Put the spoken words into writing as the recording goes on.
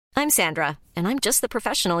I'm Sandra, and I'm just the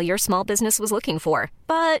professional your small business was looking for.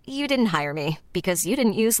 But you didn't hire me because you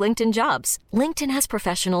didn't use LinkedIn Jobs. LinkedIn has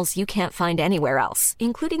professionals you can't find anywhere else,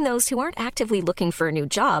 including those who aren't actively looking for a new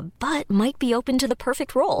job, but might be open to the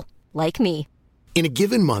perfect role, like me. In a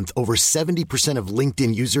given month, over 70% of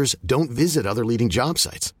LinkedIn users don't visit other leading job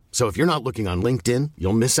sites. So if you're not looking on LinkedIn,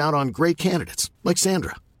 you'll miss out on great candidates like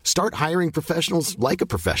Sandra. Start hiring professionals like a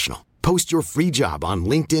professional. Post your free job on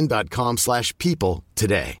linkedin.com/people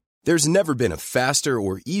today. There's never been a faster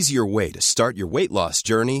or easier way to start your weight loss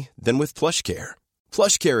journey than with PlushCare.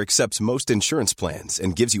 PlushCare accepts most insurance plans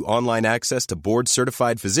and gives you online access to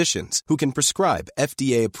board-certified physicians who can prescribe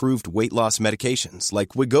FDA-approved weight loss medications like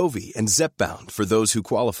Wegovy and Zepbound for those who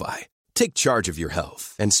qualify. Take charge of your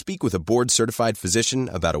health and speak with a board-certified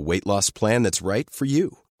physician about a weight loss plan that's right for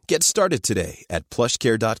you. Get started today at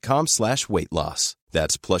plushcare.com/weight loss.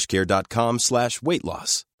 That's plushcare.com/weight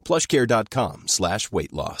loss.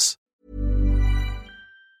 plushcare.com/weight loss.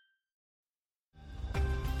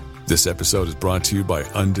 This episode is brought to you by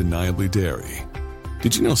Undeniably Dairy.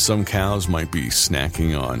 Did you know some cows might be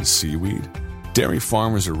snacking on seaweed? Dairy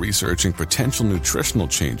farmers are researching potential nutritional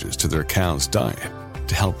changes to their cows' diet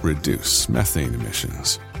to help reduce methane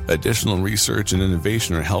emissions. Additional research and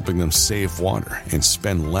innovation are helping them save water and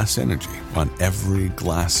spend less energy on every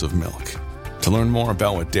glass of milk. To learn more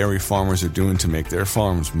about what dairy farmers are doing to make their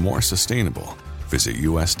farms more sustainable, visit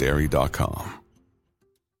usdairy.com.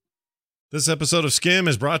 This episode of SKIM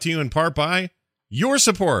is brought to you in part by your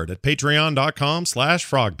support at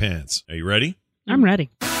patreon.com/frogpants. Are you ready? I'm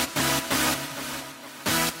ready.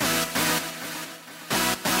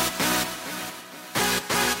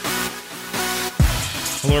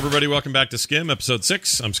 Hello, everybody. Welcome back to SKIM, episode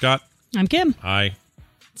 6. I'm Scott. I'm Kim. Hi.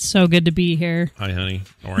 So good to be here. Hi, honey.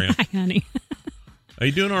 How are you? Hi, honey. Are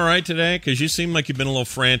you doing all right today? Because you seem like you've been a little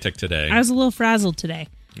frantic today. I was a little frazzled today.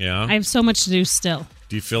 Yeah? I have so much to do still.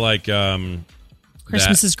 Do you feel like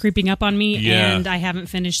Christmas is creeping up on me, Yeah. and I haven't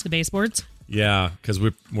finished the baseboards? Yeah, because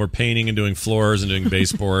we're painting and doing floors and doing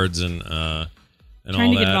baseboards and all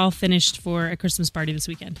Trying to get that. it all finished for a Christmas party this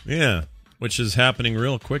weekend. Yeah, which is happening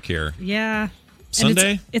real quick here. Yeah.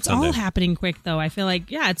 Sunday? And it's Sunday. all happening quick, though. I feel like,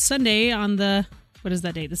 it's Sunday on the, what is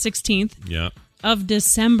that date? The 16th Yeah. of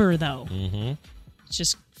December, though. Mm-hmm. It's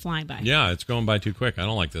just flying by. Yeah, it's going by too quick. I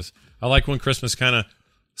don't like this. I like when Christmas kind of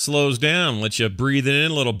slows down, lets you breathe it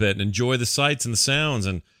in a little bit and enjoy the sights and the sounds.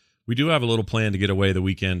 And we do have a little plan to get away the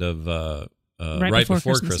weekend of right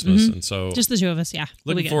before Christmas. Mm-hmm. And so just the two of us, yeah.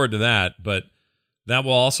 looking forward to that. But that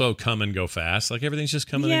will also come and go fast. Like everything's just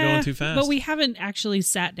coming and going too fast. But we haven't actually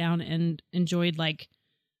sat down and enjoyed like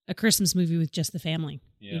a Christmas movie with just the family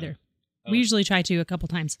either. We usually try to a couple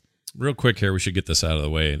times. Real quick here, we should get this out of the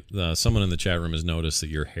way. Someone in the chat room has noticed that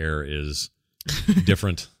your hair is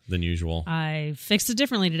different than usual. I fixed it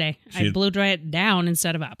differently today. I blow dry it down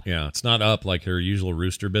instead of up. Yeah, it's not up like her usual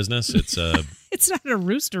rooster business. It's it's not a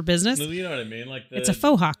rooster business. You know what I mean? Like it's a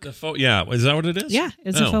faux hawk. Yeah, is that what it is? Yeah,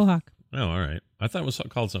 it's a faux hawk. Oh, all right. I thought it was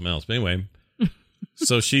called something else. But anyway,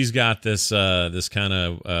 so she's got this this kind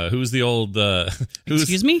of who's the old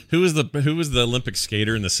excuse me? Who was the Olympic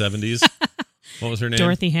skater in the 70s? What was her name?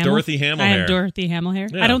 Dorothy Hamill. Dorothy Hamill I hair. have Dorothy Hamill hair.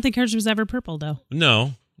 Yeah. I don't think hers was ever purple though.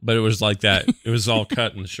 No, but it was like that. It was all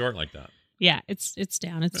cut and short like that. Yeah, it's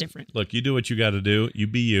down. It's different. Look, you do what you got to do. You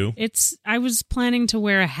be you. I was planning to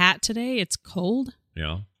wear a hat today. It's cold.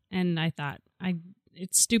 Yeah. And I thought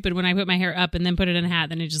it's stupid when I put my hair up and then put it in a hat,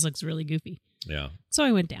 then it just looks really goofy. Yeah. So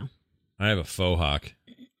I went down. I have a faux hawk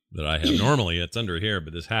that I have. Normally it's under here,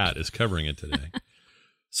 but this hat is covering it today.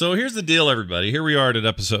 So here's the deal, everybody. Here we are at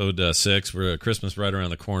episode 6. We're Christmas right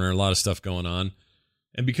around the corner. A lot of stuff going on.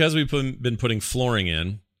 And because we've been putting flooring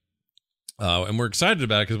in, and we're excited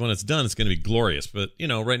about it because when it's done, it's going to be glorious. But,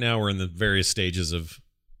 right now we're in the various stages of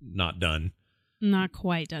not done. Not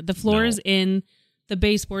quite done. The floor is in. The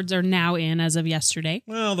baseboards are now in as of yesterday.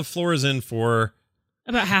 Well, the floor is in for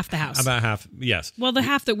about half the house. About half, yes. Well, the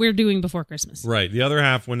half that we're doing before Christmas. Right. The other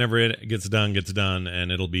half, whenever it gets done,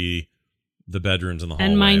 and it'll be the bedrooms and the hallway.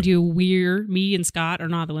 And mind you, me and Scott are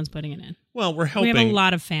not the ones putting it in. Well, we're helping. We have a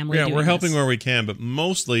lot of family. Yeah, doing we're helping this. where we can, but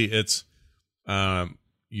mostly it's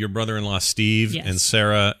your brother-in-law Steve and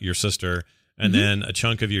Sarah, your sister, and then a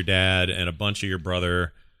chunk of your dad and a bunch of your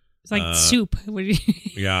brother. It's like soup.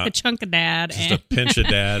 Yeah, a chunk of dad, just a pinch of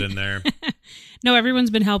dad in there. No, everyone's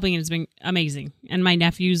been helping, and it's been amazing. And my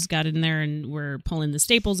nephews got in there, and we're pulling the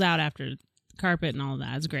staples out after the carpet and all of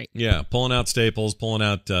that. It's great. Yeah, pulling out staples, pulling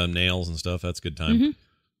out nails and stuff. That's a good time. Mm-hmm.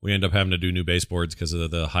 We end up having to do new baseboards because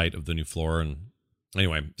of the height of the new floor. And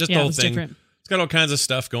anyway, just the whole thing. Different. It's got all kinds of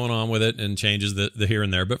stuff going on with it and changes the here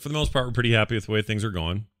and there. But for the most part, we're pretty happy with the way things are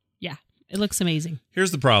going. Yeah. It looks amazing.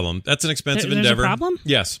 Here's the problem. That's an expensive There's endeavor. a problem?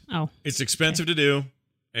 Yes. Oh. It's expensive to do,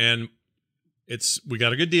 and we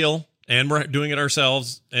got a good deal, and we're doing it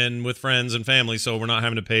ourselves and with friends and family, so we're not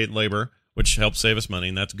having to pay labor, which helps save us money,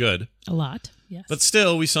 and that's good. A lot, yes. But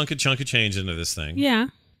still, we sunk a chunk of change into this thing. Yeah.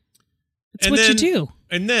 It's what you do.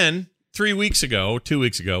 And then 2 weeks ago,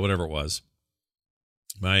 whatever it was,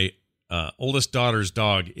 my oldest daughter's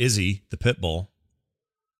dog, Izzy, the pit bull,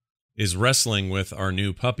 is wrestling with our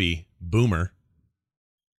new puppy, Boomer.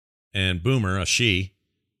 And Boomer, a she,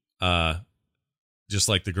 just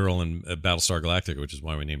like the girl in Battlestar Galactica, which is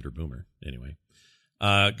why we named her Boomer. Anyway,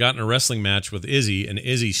 got in a wrestling match with Izzy, and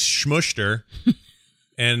Izzy smushed her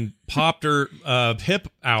and popped her hip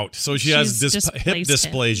out. So she has hip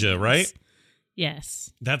dysplasia, right?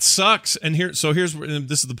 Yes. That sucks. And this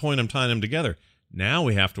is the point I'm tying them together. Now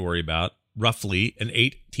we have to worry about roughly an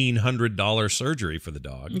 $1,800 surgery for the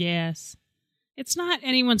dog. Yes. It's not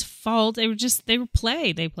anyone's fault. They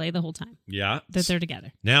play the whole time. Yeah. That they're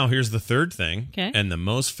together. Now here's the third thing. Okay. And the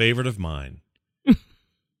most favorite of mine.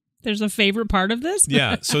 There's a favorite part of this?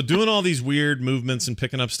 Yeah. So doing all these weird movements and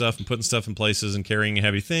picking up stuff and putting stuff in places and carrying a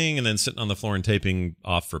heavy thing and then sitting on the floor and taping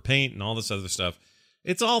off for paint and all this other stuff.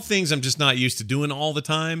 It's all things I'm just not used to doing all the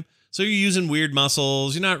time. So you're using weird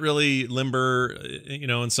muscles. You're not really limber,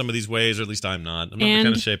 in some of these ways, or at least I'm not. I'm not the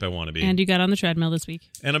kind of shape I want to be. And you got on the treadmill this week.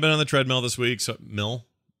 And I've been on the treadmill this week. So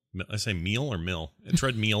I say meal or mill?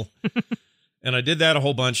 Treadmill. And I did that a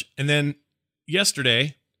whole bunch. And then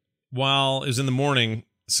yesterday, while it was in the morning,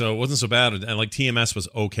 so it wasn't so bad. And like TMS was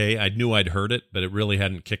okay. I knew I'd heard it, but it really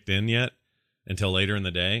hadn't kicked in yet until later in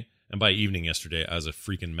the day. And by evening yesterday, I was a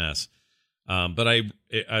freaking mess. But I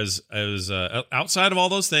was outside of all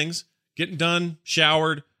those things, getting done,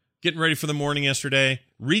 showered, getting ready for the morning yesterday,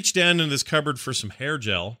 reached down into this cupboard for some hair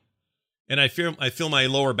gel, and I feel my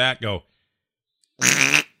lower back go.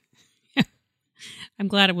 I'm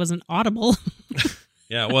glad it wasn't audible.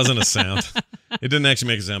 Yeah, it wasn't a sound. It didn't actually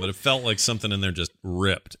make a sound, but it felt like something in there just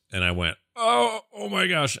ripped, and I went, oh my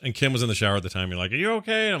gosh. And Kim was in the shower at the time. You're like, are you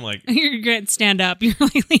okay? And I'm like, you're good. Stand up. You're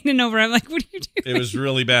like leaning over. I'm like, what are you doing? It was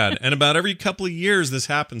really bad. And about every couple of years, this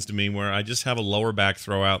happens to me where I just have a lower back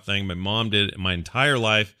throwout thing. My mom did it my entire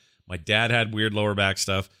life. My dad had weird lower back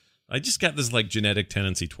stuff. I just got this like genetic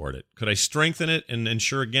tendency toward it. Could I strengthen it and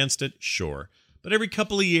insure against it? Sure. But every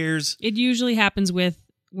couple of years. It usually happens when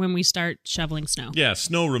we start shoveling snow. Yeah,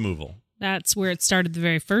 snow removal. That's where it started the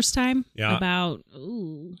very first time. Yeah. About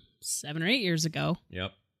 7 or 8 years ago.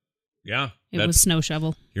 Yep. Yeah. It was snow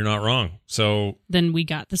shovel. You're not wrong. So then we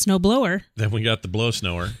got the snow blower. Then we got the blow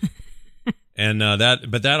snower. And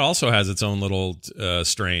that also has its own little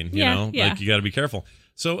strain, you know? Yeah. Like you got to be careful.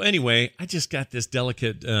 So anyway, I just got this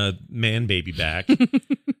delicate man baby back.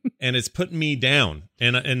 And it's putting me down.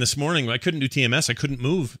 And this morning, I couldn't do TMS. I couldn't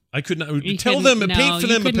move. I couldn't. Paint for them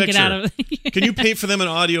a picture. Can you paint for them an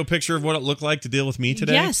audio picture of what it looked like to deal with me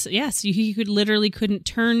today? Yes. He couldn't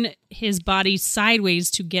turn his body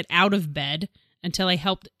sideways to get out of bed until I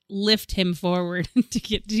helped lift him forward to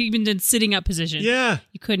get to even in sitting up position. Yeah.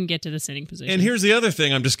 You couldn't get to the sitting position. And here's the other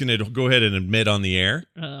thing I'm just going to go ahead and admit on the air.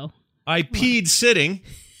 Uh-oh. I peed sitting.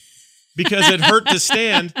 Because it hurt to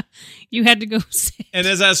stand. You had to go sit. And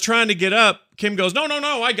as I was trying to get up, Kim goes, no,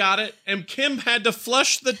 I got it. And Kim had to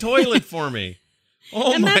flush the toilet for me.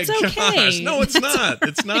 Oh, and my that's gosh. Okay. No, it's not.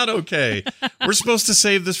 It's not okay. We're supposed to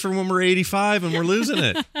save this for when we're 85 and we're losing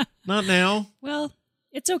it. Not now. Well,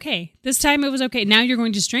 it's okay. This time it was okay. Now you're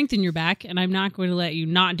going to strengthen your back, and I'm not going to let you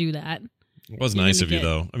not do that. It was nice of you,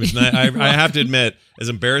 though. I mean, I have to admit, as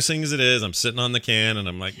embarrassing as it is, I'm sitting on the can, and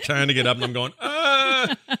I'm like trying to get up, and I'm going,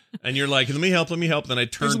 ah. And you're like, let me help. Then I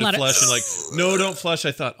turned to flush, and like, no, don't flush.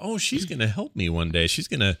 I thought, oh, she's going to help me one day.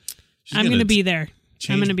 I'm going to be there.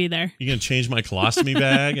 I'm going to be there. You're going to change my colostomy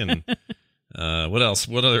bag? And what else?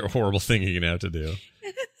 What other horrible thing are you going to have to do?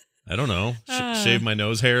 I don't know. Shave my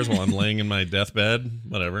nose hairs while I'm laying in my deathbed?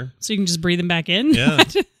 Whatever. So you can just breathe them back in? Yeah.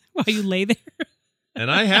 While you lay there? And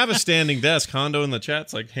I have a standing desk. Hondo in the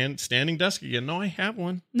chat's like, standing desk again. No, I have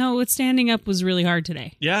one. No, standing up was really hard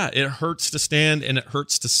today. Yeah, it hurts to stand and it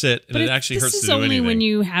hurts to sit. And it actually hurts to do anything. This is only when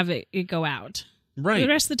you have it go out. Right. The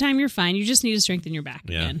rest of the time, you're fine. You just need to strengthen your back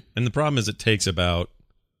again. And the problem is it takes about,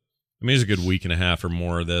 it's a good week and a half or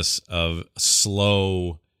more of this of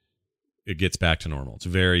slow, it gets back to normal. It's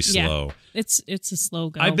very slow. Yeah, it's a slow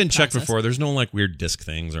go. I've been checked before. There's no like weird disc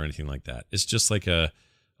things or anything like that. It's just like a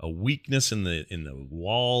weakness in the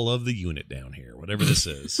wall of the unit down here, whatever this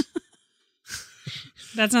is.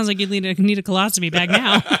 That sounds like you need a colostomy bag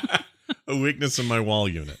now. A weakness in my wall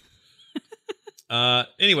unit.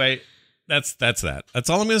 Anyway, that's that. That's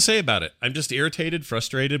all I'm going to say about it. I'm just irritated,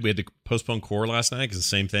 frustrated. We had to postpone core last night because the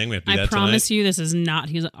same thing. We have to do that tonight. I promise you, this is not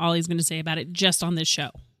all he's going to say about it just on this show.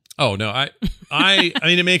 Oh no, I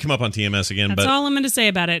mean, it may come up on TMS again, That's but all I'm going to say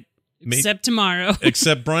about it. Except tomorrow.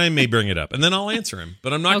 Except Brian may bring it up, and then I'll answer him.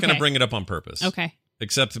 But I'm not going to bring it up on purpose. Okay.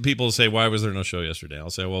 Except the people say, "Why was there no show yesterday?" I'll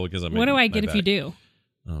say, "Well, because I'm." What do I get if you do?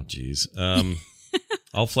 Oh, geez.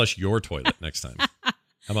 I'll flush your toilet next time. How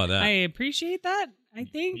about that? I appreciate that. I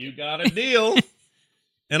think you got a deal.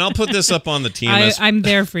 And I'll put this up on the TMS. I'm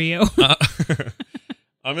there for you.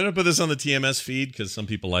 I'm going to put this on the TMS feed because some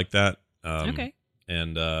people like that. Okay.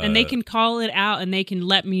 And they can call it out and they can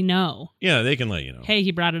let me know. Yeah, they can let you know. Hey,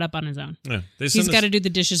 he brought it up on his own. Yeah, he's got to do the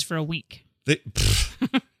dishes for a week.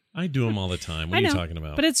 I do them all the time. What are you talking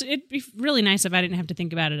about? But it'd be really nice if I didn't have to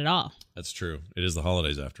think about it at all. That's true. It is the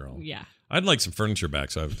holidays after all. Yeah. I'd like some furniture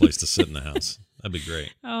back so I have a place to sit in the house. That'd be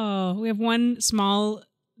great. Oh, we have one small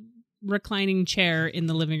reclining chair in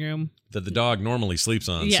the living room that the dog normally sleeps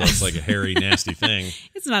on, yes. so it's like a hairy, nasty thing.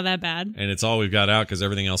 It's not that bad. And it's all we've got out because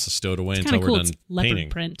everything else is stowed away it's until we're cool. done it's leopard painting.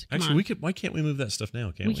 Print. Come Actually, on. why can't we move that stuff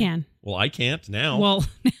now? We can. Well, I can't now. Well,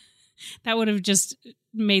 that would have just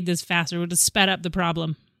made this faster. It would have sped up the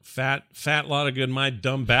problem. Fat lot of good my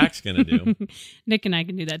dumb back's going to do. Nick and I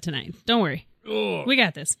can do that tonight. Don't worry. Oh. We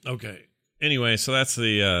got this. Okay. Anyway, so that's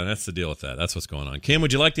the deal with that. That's what's going on. Kim,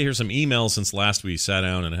 would you like to hear some emails since last we sat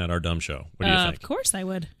down and had our dumb show? What do you think? Of course I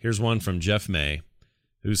would. Here's one from Jeff May,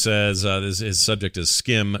 who says his subject is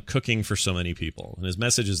SKIM, cooking for so many people. And his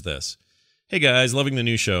message is this. Hey, guys, loving the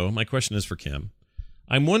new show. My question is for Kim.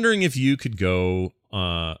 I'm wondering if you could go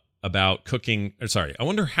about cooking. I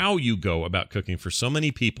wonder how you go about cooking for so many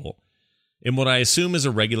people in what I assume is a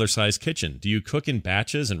regular-sized kitchen. Do you cook in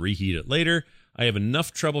batches and reheat it later? I have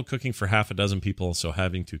enough trouble cooking for half a dozen people, so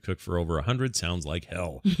having to cook for over 100 sounds like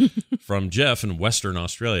hell. From Jeff in Western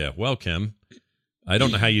Australia. Well, Kim, I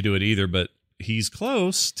don't know how you do it either, but he's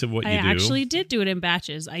close to what you do. I actually did do it in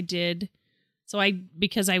batches. I did. So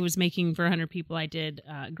because I was making for 100 people, I did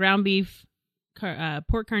ground beef,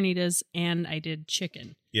 pork carnitas, and I did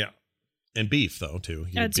chicken. Yeah. And beef, though, too.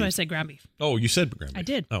 That's why I said ground beef. Oh, you said ground beef. I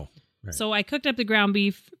did. Oh, right. So I cooked up the ground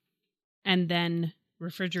beef and then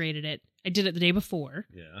refrigerated it. I did it the day before.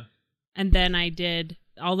 Yeah. And then I did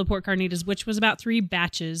all the pork carnitas, which was about 3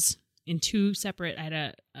 batches in 2 separate. I had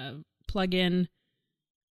a plug-in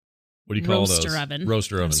what do you call roaster those? Oven.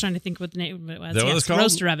 Roaster oven. I was trying to think what the name of it was. Is that what it's called?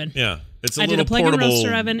 Roaster oven. Yeah. It's I little did a plug-in portable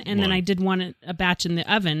roaster oven, and one. then I did a batch in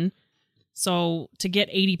the oven. So to get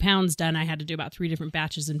 80 pounds done, I had to do about 3 different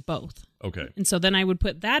batches in both. Okay. And so then I would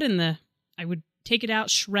put that I would take it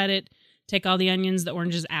out, shred it, take all the onions, the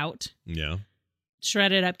oranges out. Yeah.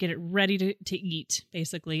 Shred it up, get it ready to eat,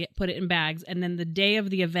 basically. Put it in bags. And then the day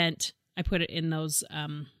of the event, I put it in those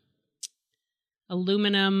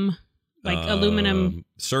aluminum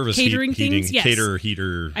service catering things. Yes. Caterer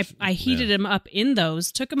heater. I heated them up in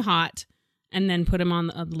those, took them hot, and then put them on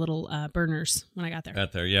the little burners when I got there.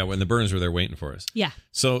 Got there, yeah, when the burners were there waiting for us. Yeah.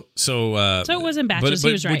 So it was in batches. But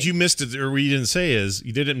he was right. What you missed, or what you didn't say is,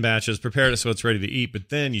 you did it in batches, prepared it so it's ready to eat, but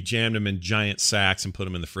then you jammed them in giant sacks and put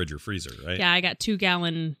them in the fridge or freezer, right? Yeah, I got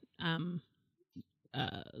 2-gallon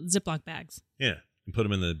Ziploc bags. Yeah, and put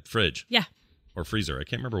them in the fridge. Yeah. Or freezer. I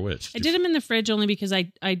can't remember which. I did them in the fridge only because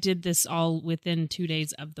I did this all within 2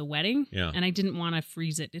 days of the wedding. Yeah. And I didn't want to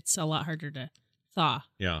freeze it. It's a lot harder to thaw.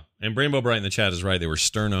 Yeah. And Rainbow Bright in the chat is right. They were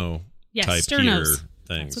sterno type heater things.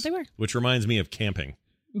 That's what they were. Which reminds me of camping.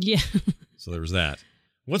 Yeah. So there was that.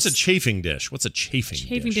 What's a chafing dish? What's a chafing dish?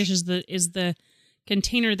 Chafing dish is the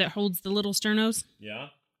container that holds the little sternos. Yeah.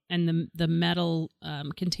 And the metal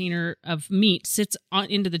container of meat sits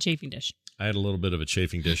into the chafing dish. I had a little bit of a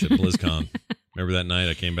chafing dish at BlizzCon. Remember that night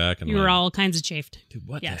I came back and you were all kinds of chafed. Dude,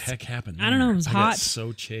 what the heck happened there? I don't know. It was I hot. Got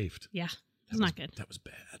so chafed. Yeah. It was not good. That was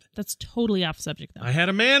bad. That's totally off subject, though. I had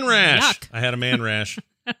a man rash. Yuck. I had a man rash.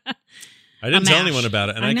 I didn't tell anyone about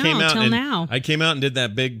it, and I came out now. I came out and did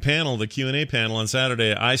that big panel, the Q&A panel on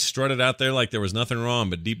Saturday. I strutted out there like there was nothing wrong,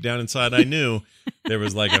 but deep down inside, I knew there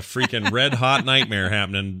was like a freaking red hot nightmare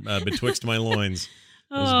happening betwixt my loins.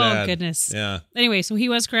 It was bad. Goodness. Yeah. Anyway, so he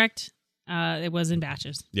was correct. It was in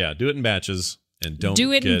batches. Yeah, do it in batches, and don't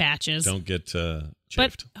do it in batches. Don't get chafed.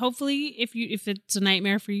 But hopefully, if it's a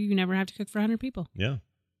nightmare for you, you never have to cook for 100 people. Yeah.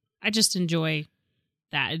 I just enjoy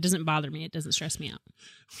that. It doesn't bother me. It doesn't stress me out.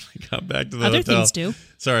 I got back to the Other hotel. things do.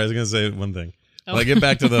 Sorry, I was going to say one thing. Oh. When I get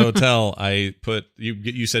back to the hotel, I put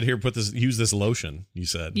you said here, use this lotion. You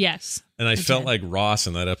said yes, and I felt like Ross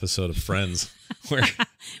in that episode of Friends, where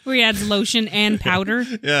he adds lotion and powder.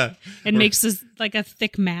 Yeah, and makes this like a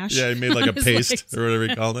thick mash. Yeah, he made like a paste or whatever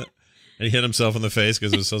he called it, and he hit himself in the face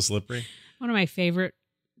because it was so slippery. One of my favorite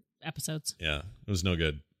episodes. Yeah, it was no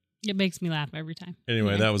good. It makes me laugh every time.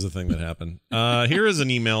 Anyway, that was the thing that happened. Here is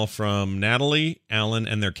an email from Natalie, Alan,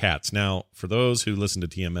 and their cats. Now, for those who listen to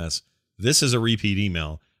TMS, this is a repeat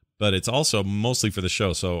email, but it's also mostly for the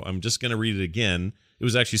show, so I'm just going to read it again. It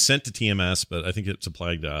was actually sent to TMS, but I think it's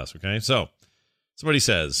applied to us, okay? So, somebody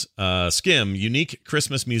says, SKIM, unique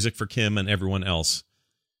Christmas music for Kim and everyone else,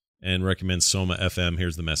 and recommends Soma FM.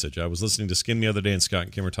 Here's the message. I was listening to SKIM the other day, and Scott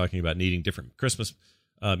and Kim were talking about needing different Christmas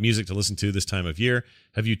music to listen to this time of year.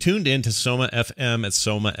 Have you tuned in to Soma FM at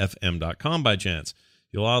somafm.com by chance?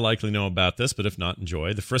 You'll all likely know about this, but if not,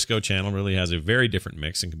 enjoy. The Frisco channel really has a very different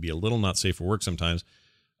mix and can be a little not safe for work sometimes.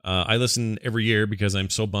 I listen every year because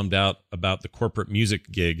I'm so bummed out about the corporate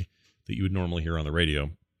music gig that you would normally hear on the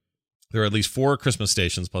radio. There are at least 4 Christmas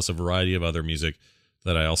stations plus a variety of other music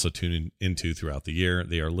that I also tune into throughout the year.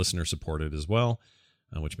 They are listener supported as well,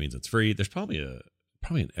 which means it's free. There's probably an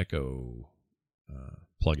Echo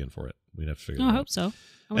plug-in for it. We'd have to figure it out. I hope so.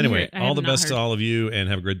 Anyway, all the best to all of you, and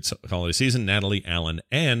have a great holiday season. Natalie, Allen,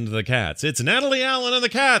 and the cats. It's Natalie, Allen, and the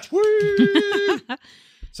cats. Woo!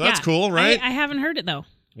 So that's cool, right? I haven't heard it, though.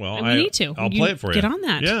 Well, we need to. I'll play it for you. Get on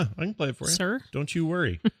that. Yeah, I can play it for you. Sir. Don't you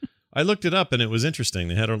worry. I looked it up, and it was interesting.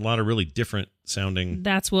 They had a lot of really different sounding...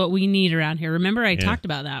 That's what we need around here. Remember, I talked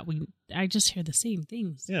about that. I just hear the same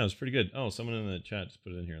things. Yeah, it was pretty good. Oh, someone in the chat just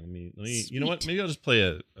put it in here. Let me. You know what? Maybe I'll just play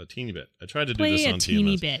a teeny bit. I tried to do this on TMS. Play a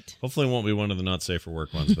teeny bit. Hopefully, it won't be one of the not safe for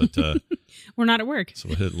work ones, but... We're not at work. So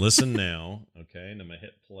we'll hit listen now. Okay, and I'm going to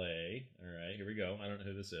hit play. All right, here we go. I don't know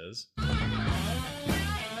who this is.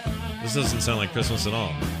 This doesn't sound like Christmas at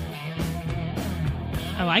all.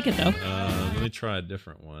 I like it, though. Let me try a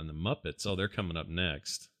different one. The Muppets. Oh, they're coming up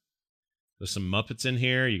next. There's some Muppets in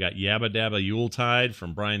here. You got Yabba Dabba Yuletide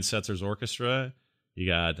from Brian Setzer's orchestra. You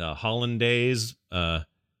got Hollandaise.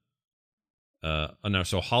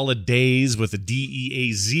 Holidays with a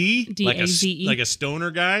D-E-A-Z. D-A-Z-E. Like a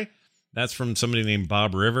stoner guy. That's from somebody named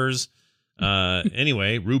Bob Rivers.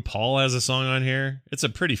 Anyway, RuPaul has a song on here. It's a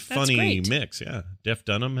pretty funny mix. Yeah. Jeff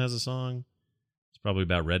Dunham has a song. It's probably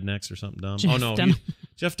about rednecks or something dumb.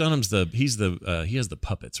 Jeff Dunham's he has the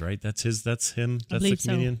puppets, right? That's him. That's the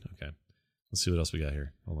comedian. So. Okay. Let's see what else we got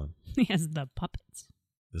here. Hold on. He has the puppets.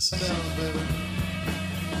 This is.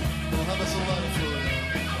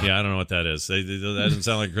 Yeah, I don't know what that is. That doesn't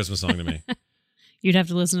sound like a Christmas song to me. You'd have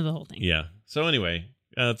to listen to the whole thing. Yeah. So anyway,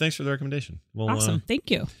 thanks for the recommendation. Awesome.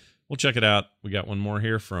 Thank you. We'll check it out. We got one more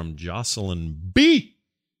here from Jocelyn B.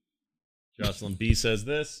 Jocelyn B says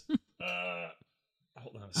this.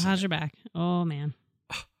 Hold on a second. How's your back? Oh, man.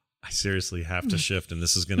 I seriously have to shift, and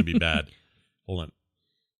this is going to be bad. Hold on.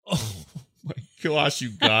 Oh, my gosh,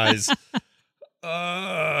 you guys.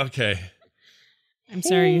 Okay. I'm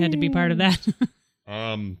sorry you had to be part of that.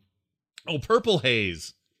 Purple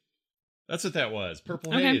Haze. That's what that was.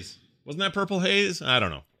 Purple Haze. Wasn't that Purple Haze? I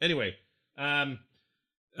don't know. Anyway,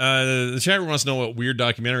 the chat room wants to know what weird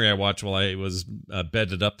documentary I watched while I was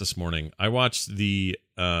bedded up this morning. I watched the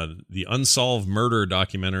Unsolved Murder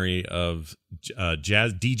documentary of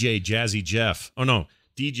DJ Jazzy Jeff. Oh no,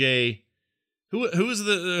 DJ. Who is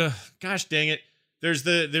the? Gosh dang it! There's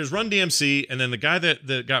Run DMC, and then the guy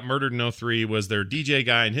that got murdered in 2003 was their DJ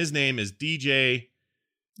guy, and his name is DJ.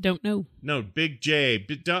 Don't know. No, Big J.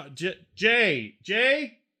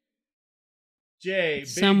 J.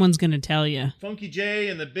 Someone's going to tell you. Funky J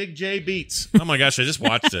and the Big J Beats. Oh my gosh, I just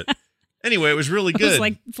watched it. Anyway, it was really good. It was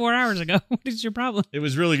like 4 hours ago. What is your problem? It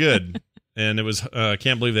was really good. And it was, I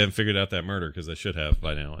can't believe they haven't figured out that murder because they should have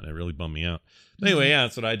by now. And it really bummed me out. But anyway, yeah,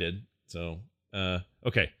 that's what I did. So,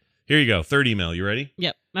 okay. Here you go. Third email. You ready?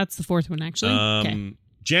 Yep. That's the fourth one, actually. Okay.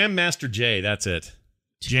 Jam Master J. That's it.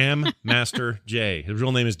 Jam Master J. His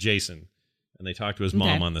real name is Jason. And they talked to his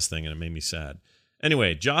mom on this thing, and it made me sad.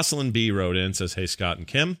 Anyway, Jocelyn B. wrote in, says, "Hey, Scott and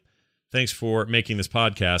Kim. Thanks for making this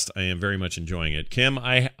podcast. I am very much enjoying it. Kim,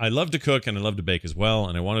 I love to cook, and I love to bake as well.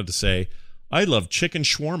 And I wanted to say, I love chicken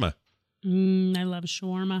shawarma. I love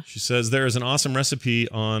shawarma. She says there is an awesome recipe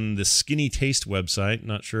on the Skinny Taste website.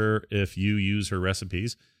 Not sure if you use her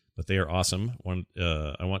recipes, but they are awesome.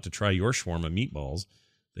 I want to try your shawarma meatballs.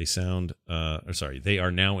 They sound, they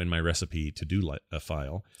are now in my recipe to-do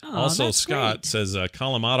file. Oh, also, Scott says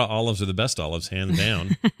Kalamata olives are the best olives, hands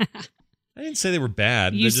down. I didn't say they were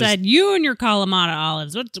bad. You said you and your Kalamata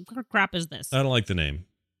olives. What crap is this? I don't like the name.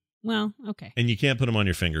 Well, okay. And you can't put them on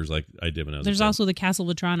your fingers like I did when I was There's also the Castle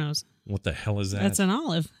Vetranos. What the hell is that? That's an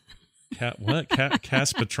olive. What?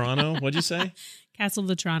 Cas Vetrano? What'd you say? Castle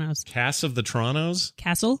Vetranos. Cass of the Tronos?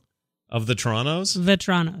 Castle? Of the Tronos?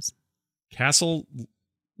 Vetranos. Castle?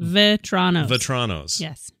 Vetranos. Vetranos.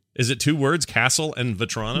 Yes. Is it two words, Castle and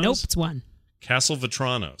Vetranos? Nope, it's one. Castle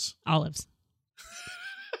Vetranos. Olives.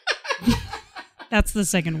 That's the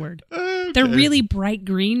second word. Okay. They're really bright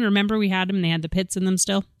green. Remember we had them? They had the pits in them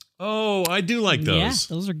still. Oh, I do like those. Yeah,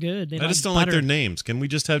 those are good. They I just don't like their names. Can we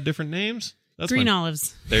just have different names? That's green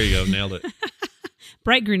olives. There you go. Nailed it.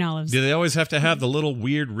 Bright green olives. Do they always have to have the little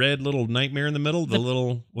weird red little nightmare in the middle? The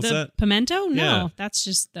little, what's the that? Pimento? No, Yeah. that's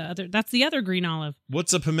just the other. That's the other green olive.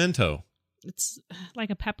 What's a pimento? It's like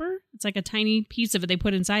a pepper. It's like a tiny piece of it they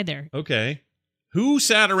put inside there. Okay. Who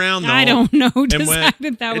sat around, though? I don't know. and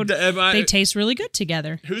Decided that would. I- They taste really good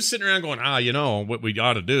together. Who's sitting around going, you know what we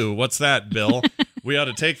ought to do? What's that, Bill? We ought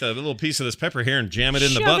to take the little piece of this pepper here and jam it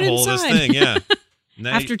in the Shove it butthole of this inside. thing. Yeah.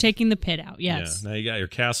 Now After taking the pit out, yes. Yeah. Now you got your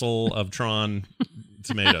Castle of Tron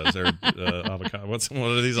tomatoes or avocado. What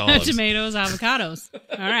are these olives? Tomatoes, avocados.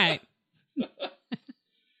 All right.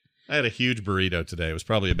 I had a huge burrito today. It was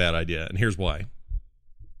probably a bad idea, and here's why.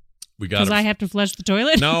 We got Because I have to flush the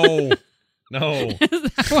toilet? No. Is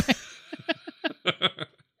that why?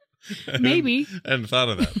 Maybe. I hadn't thought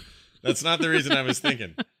of that. That's not the reason I was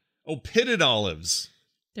thinking. Oh, pitted olives.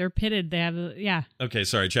 They're pitted. They have, yeah. Okay,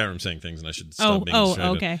 sorry. Chat room saying things, and I should stop being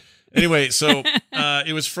distracted. Okay. Anyway, so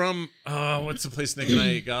it was from, what's the place Nick and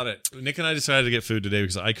I got it? Nick and I decided to get food today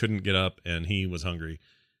because I couldn't get up, and he was hungry,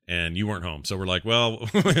 and you weren't home. So we're like, well,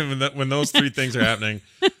 when those three things are happening,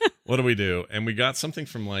 what do we do? And we got something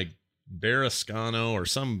from like Barascano or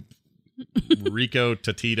some Rico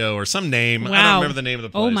Totito or some name. Wow. I don't remember the name of the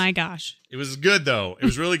place. Oh my gosh. It was good though. It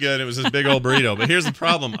was really good. It was this big old burrito. But here's the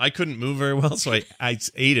problem. I couldn't move very well, so I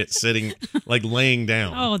ate it sitting, like laying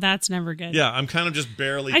down. Oh, that's never good. Yeah, I'm kind of just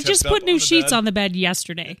barely I just put new sheets on the bed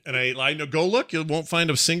yesterday. And I know, go look. You won't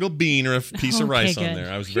find a single bean or a piece of rice on good.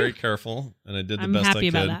 there. I was very careful, and I did the I'm best I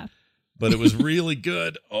happy could. about that. But it was really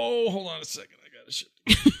good. Oh, hold on a second. I got to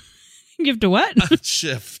shift. Give to what?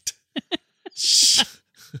 Shift.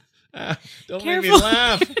 Don't make me Careful.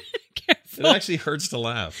 laugh. Careful. It actually hurts to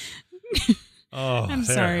laugh. Oh, I'm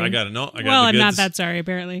there. sorry. I got it. No, I got well, the I'm good, not that sorry,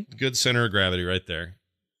 apparently. good center of gravity right there.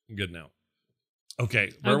 Good now.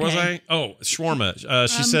 Okay, where was I? Oh, Shawarma.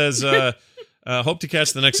 She says, hope to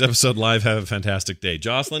catch the next episode live. Have a fantastic day.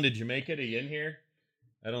 Jocelyn, did you make it? Are you in here?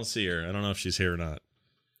 I don't see her. I don't know if she's here or not.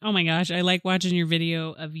 Oh my gosh, I like watching your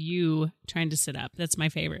video of you trying to sit up. That's my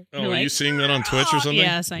favorite. Oh, You're are you seeing that on Twitch or something?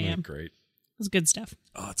 Yes, I Oh, am. great. It's good stuff.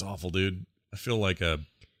 Oh, it's awful, dude. I feel like a...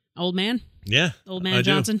 Old man? Yeah. Old man I do.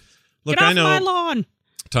 Johnson? Look, Get off I know my lawn!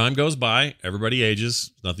 time goes by. Everybody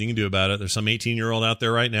ages. Nothing you can do about it. There's some 18-year-old out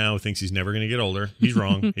there right now who thinks he's never going to get older. He's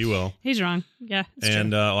wrong. He will. He's wrong. Yeah, it's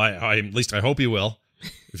And true. at least I hope he will.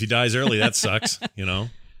 If he dies early, that sucks, you know?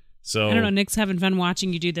 So, I don't know. Nick's having fun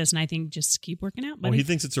watching you do this, and I think just keep working out, Oh, buddy. he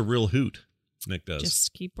thinks it's a real hoot. Nick does.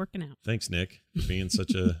 Just keep working out. Thanks, Nick, for being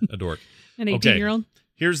such a dork. An Okay. 18-year-old?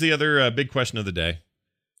 Here's the other big question of the day.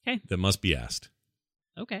 Okay. That must be asked.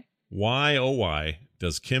 Okay. Why, oh why,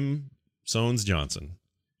 does Kim Soanes Johnson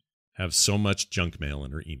have so much junk mail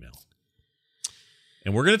in her email?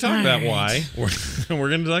 And we're going to talk about why. We're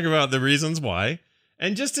going to talk about the reasons why.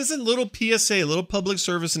 And just as a little PSA, a little public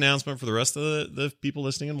service announcement for the rest of the people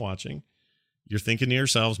listening and watching, you're thinking to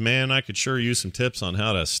yourselves, man, I could sure use some tips on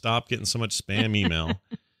how to stop getting so much spam email.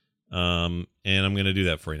 And I'm going to do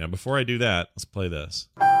that for you. Now, before I do that, let's play this.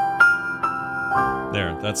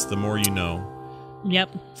 There, that's the more you know.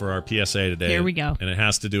 Yep. For our PSA today. Here we go. And it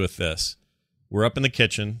has to do with this. We're up in the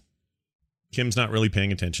kitchen. Kim's not really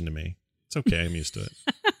paying attention to me. It's okay. I'm used to it.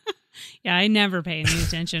 Yeah, I never pay any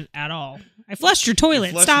attention at all. I flushed your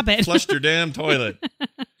toilet. Stop it. Flushed your damn toilet.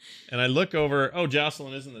 And I look over. Oh,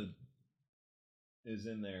 Jocelyn is in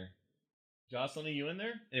there. Jocelyn, are you in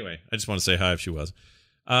there? Anyway, I just want to say hi if she was.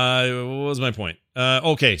 What was my point?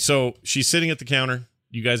 Okay, so she's sitting at the counter.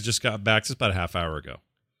 You guys just got back just about a half hour ago.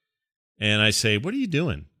 And I say, what are you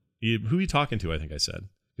doing? Who are you talking to, I think I said.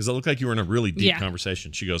 Because it looked like you were in a really deep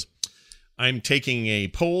conversation. She goes, I'm taking a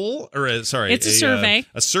poll, or it's a survey.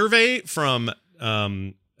 A survey from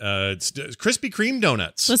Krispy Kreme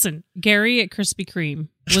donuts. Listen, Gary at Krispy Kreme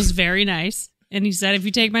was very nice. And he said, if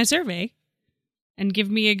you take my survey and give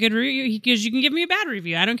me a good review, because you can give me a bad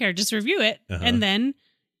review. I don't care. Just review it. Uh-huh. And then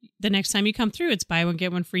the next time you come through, it's buy one,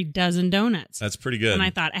 get one free dozen donuts. That's pretty good. And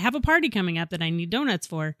I thought, I have a party coming up that I need donuts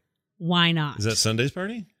for. Why not? Is that Sunday's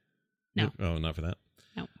party? No. Oh, not for that?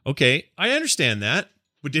 No. Okay, I understand that.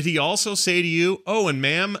 But did he also say to you, oh, and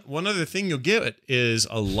ma'am, one other thing you'll get is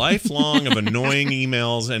a lifelong of annoying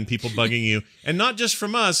emails and people bugging you. And not just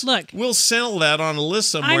from us. Look, we'll sell that on a list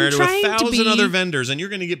somewhere I'm to trying to 1,000 be other vendors, and you're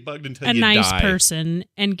going to get bugged until a you die. nice person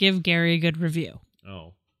and give Gary a good review.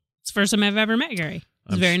 Oh. It's the first time I've ever met Gary.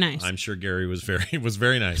 It was very nice. I'm sure Gary was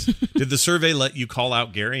very nice. Did the survey let you call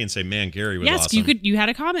out Gary and say, man, Gary was awesome? Yes, you had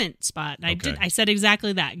a comment spot. I did. I said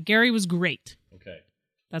exactly that. Gary was great. Okay.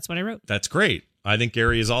 That's what I wrote. That's great. I think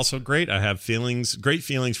Gary is also great. I have great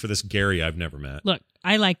feelings for this Gary I've never met. Look,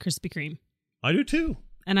 I like Krispy Kreme. I do too.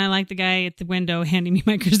 And I like the guy at the window handing me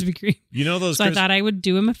my Krispy Kreme. You know those. So I thought I would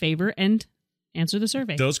do him a favor and answer the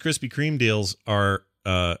survey. Those Krispy Kreme deals are,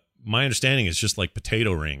 my understanding is just like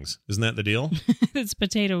potato rings. Isn't that the deal? It's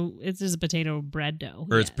potato. It is a potato bread dough.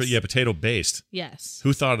 Or yes. it's potato based. Yes. Who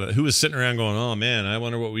was sitting around going, oh man, I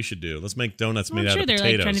wonder what we should do. Let's make donuts made out of potatoes.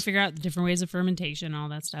 They're like trying to figure out the different ways of fermentation, all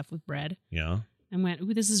that stuff with bread. Yeah. And went,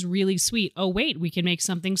 ooh, this is really sweet. Oh wait, we can make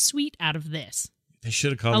something sweet out of this. They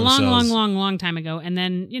should have called themselves long time ago. And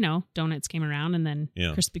then, donuts came around and then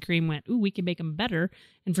Krispy Kreme went, ooh, we can make them better.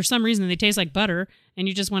 And for some reason, they taste like butter and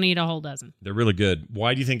you just want to eat a whole dozen. They're really good.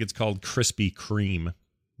 Why do you think it's called Krispy Kreme?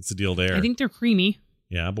 What's the deal there? I think they're creamy.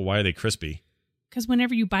 Yeah, but why are they crispy? Because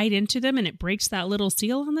whenever you bite into them and it breaks that little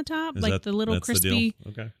seal on the top, the little crispy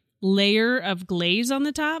layer of glaze on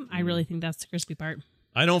the top, I really think that's the crispy part.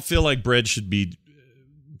 I don't feel like bread should be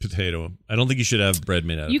potato. I don't think you should have bread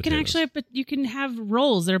made out of potatoes. You can have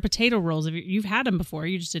rolls. They're potato rolls. You've had them before.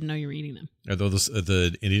 You just didn't know you were eating them. Are those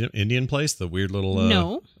the Indian place? The weird little...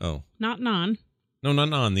 No. Oh. Not naan. No, not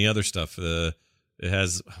naan. The other stuff. It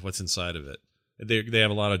has... What's inside of it? They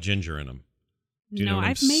have a lot of ginger in them. No,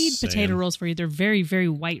 I've made potato rolls for you. They're very, very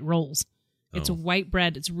white rolls. It's white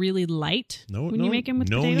bread. It's really light when you make them with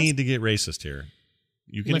potatoes. No need to get racist here.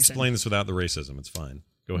 You can explain this without the racism. It's fine.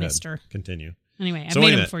 Go ahead. Continue. Anyway, I've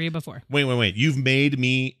made them for you before. Wait. You've made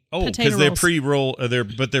me... Oh, because they're pre-roll... they're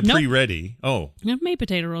pre-ready. Oh. I've made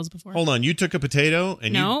potato rolls before. Hold on. You took a potato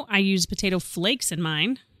and No, I used potato flakes in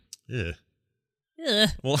mine. Ugh.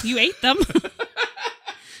 Well, you ate them.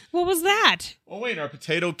 What was that? Oh, wait. Are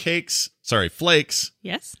potato cakes... Sorry, flakes.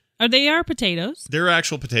 Yes. They are potatoes. They're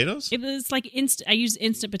actual potatoes? It was like I use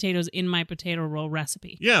instant potatoes in my potato roll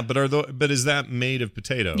recipe. Yeah, but is that made of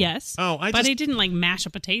potato? Yes. Oh, I didn't like mash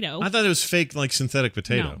a potato. I thought it was fake, like synthetic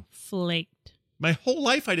potato. No, flaked. My whole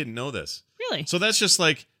life I didn't know this. Really? So that's just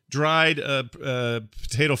like dried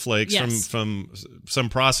potato flakes from some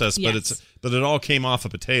process, but it all came off a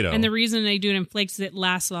potato. And the reason they do it in flakes is it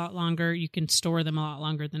lasts a lot longer. You can store them a lot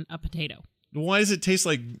longer than a potato. Why does it taste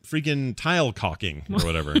like freaking tile caulking or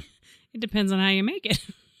whatever? It depends on how you make it.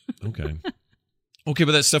 Okay,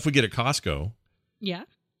 but that stuff we get at Costco. Yeah.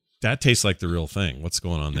 That tastes like the real thing. What's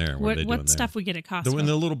going on there? What stuff we get at Costco?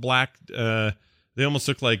 The little black, they almost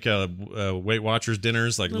look like Weight Watchers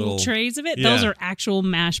dinners, like little trays of it. Yeah. Those are actual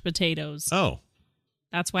mashed potatoes. Oh.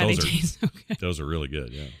 That's why they taste so good. Those are really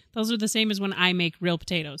good, yeah. Those are the same as when I make real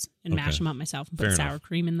potatoes and mash them up myself and put sour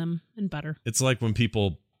cream in them and butter. It's like when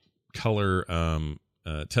people color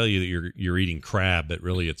tell you that you're eating crab, but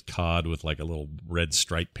really it's cod with like a little red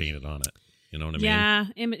stripe painted on it. You know what I mean? Yeah,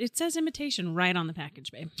 it says imitation right on the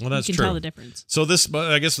package, babe. Well, that's true. You can tell the difference. So this,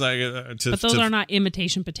 I guess, but those are not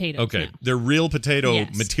imitation potatoes. Okay, no. They're real potato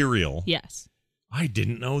material. Yes, I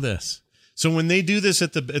didn't know this. So when they do this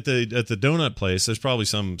at the donut place, there's probably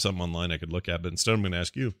something online I could look at. But instead, I'm going to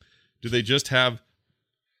ask you: do they just have,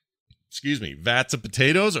 vats of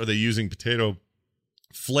potatoes? Are they using potato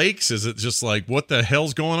flakes? Is it just like, what the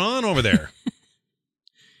hell's going on over there?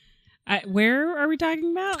 Where are we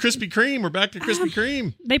talking about? Krispy Kreme. We're back to Krispy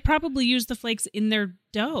Kreme. They probably use the flakes in their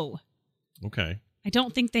dough. Okay. I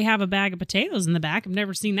don't think they have a bag of potatoes in the back. I've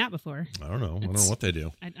never seen that before. I don't know. I don't know what they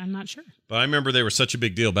do. I'm not sure. But I remember they were such a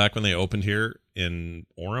big deal back when they opened here in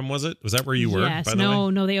Orem, was it? Was that where you were? Yes. By the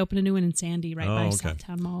way? No, they opened a new one in Sandy by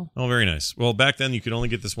Southtown Mall. Oh, very nice. Well, back then you could only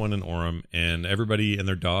get this one in Orem, and everybody and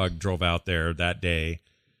their dog drove out there that day.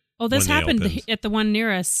 Oh, this happened at the one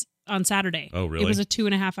near us on Saturday. Oh, really? It was a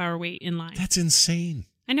 2.5-hour wait in line. That's insane.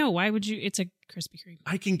 I know. Why would you? It's a Krispy Kreme.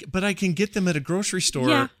 I can get them at a grocery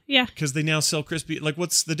store. Yeah. Because they now sell crispy. Like,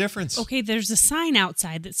 what's the difference? Okay, there's a sign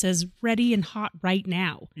outside that says "Ready and hot right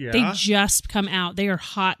now." Yeah. They just come out. They are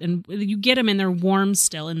hot, and you get them, and they're warm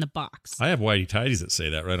still in the box. I have whitey tidies that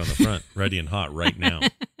say that right on the front. Ready and hot right now.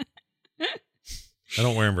 I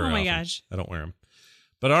don't wear them very often. Oh my gosh. I don't wear them.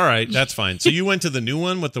 But all right, that's fine. So you went to the new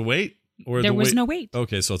one with the wait? Or there was no wait.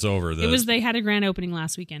 Okay, so it's over. They had a grand opening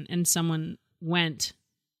last weekend, and someone went.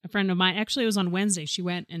 A friend of mine, actually, it was on Wednesday. She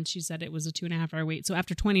went, and she said it was a 2.5-hour wait. So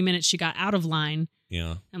after 20 minutes, she got out of line.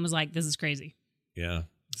 Yeah. And was like, "This is crazy." Yeah,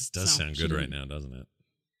 this does sound good right now, doesn't it?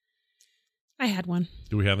 I had one.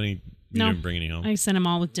 Do we have any? You didn't bring any home? I sent them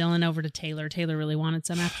all with Dylan over to Taylor. Taylor really wanted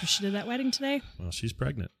some after she did that wedding today. Well, she's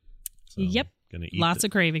pregnant. So yep. Gonna eat lots of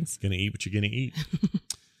cravings. Gonna eat what you're gonna eat.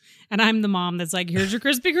 And I'm the mom that's like, "Here's your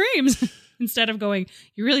Krispy Kremes," instead of going,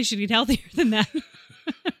 "You really should eat healthier than that."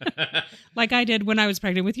 Like I did when I was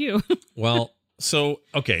pregnant with you. Well, so,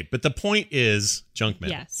 okay, but the point is junk mail.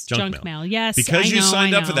 Yes, junk mail. Yes, because I you know,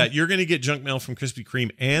 signed I up for know. that, you're going to get junk mail from Krispy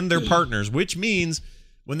Kreme and their partners, which means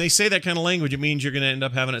when they say that kind of language, it means you're going to end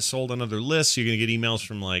up having it sold on other lists. You're going to get emails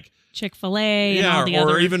from like Chick-fil-A and all the or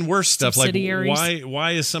other even worse stuff like subsidiaries.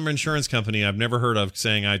 why is some insurance company I've never heard of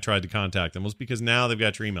saying I tried to contact them? Well, it's because now they've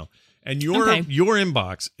got your email and your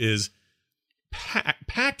inbox is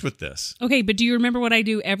packed with this. Okay, but do you remember what I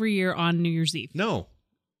do every year on New Year's Eve? No.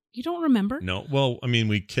 You don't remember? No. Well, I mean,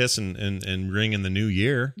 we kiss and ring in the new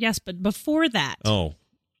year. Yes, but before that. Oh.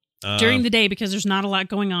 During the day, because there's not a lot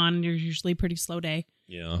going on. There's usually a pretty slow day.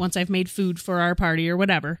 Yeah. Once I've made food for our party or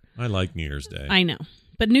whatever. I like New Year's Day. I know.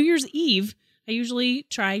 But New Year's Eve, I usually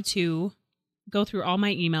try to go through all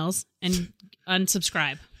my emails and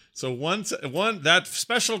unsubscribe. So that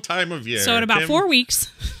special time of year. So in about 4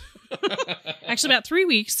 weeks, actually about 3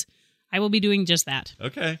 weeks, I will be doing just that.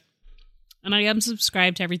 Okay. And I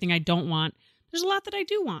unsubscribe to everything I don't want. There's a lot that I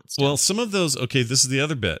do want still. Well, some of those, okay, this is the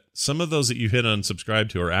other bit. Some of those that you hit unsubscribe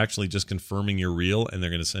to are actually just confirming you're real, and they're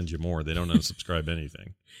going to send you more. They don't unsubscribe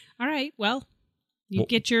anything. All right. Well, you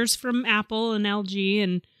get yours from Apple and LG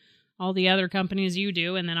and all the other companies you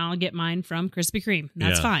do, and then I'll get mine from Krispy Kreme.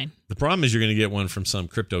 That's fine. The problem is you're going to get one from some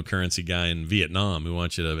cryptocurrency guy in Vietnam who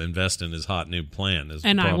wants you to invest in his hot new plan.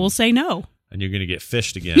 And I will say no. And you're going to get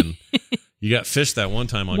fished again. You got fished that one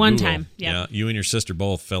time on Google. One time, yeah. You and your sister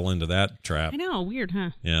both fell into that trap. I know. Weird, huh?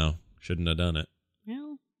 Yeah. Shouldn't have done it.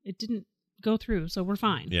 Well, it didn't go through, so we're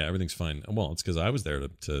fine. Yeah, everything's fine. Well, it's because I was there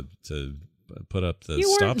to put up the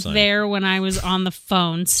you stop weren't sign. there when I was on the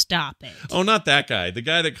phone. Stop it. Oh, not that guy. The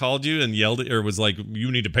guy that called you and yelled or was like,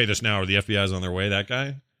 "You need to pay this now, or the FBI's on their way." That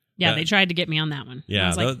guy. Yeah, they tried to get me on that one. Yeah, I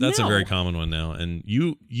was like, that's no. a very common one now. And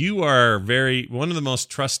you are one of the most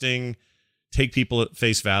trusting, take people at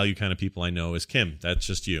face value kind of people I know is Kim. That's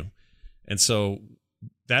just you. And so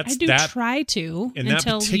that's I do try to in that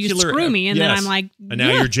until you particular, screw me, and then yes. I'm like, and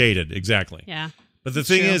now you're jaded. Exactly. Yeah. But the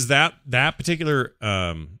thing is that particular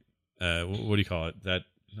what do you call it? That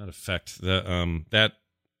not effect, that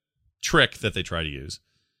trick that they try to use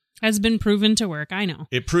has been proven to work. I know.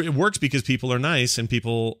 It works because people are nice and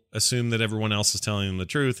people assume that everyone else is telling them the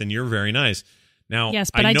truth, and you're very nice. Now,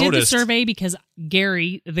 yes, but I did the survey because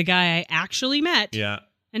Gary, the guy I actually met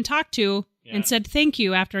and talked to and said thank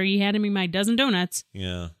you after he handed me my dozen donuts.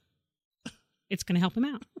 Yeah. It's going to help him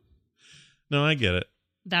out. No, I get it.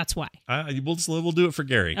 That's why. We'll do it for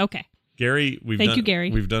Gary. Okay. Gary, thank you,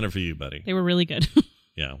 Gary. We've done it for you, buddy. They were really good.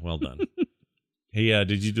 Yeah, well done. Hey,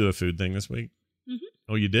 did you do a food thing this week? Mm-hmm.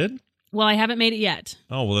 Oh, you did? Well, I haven't made it yet.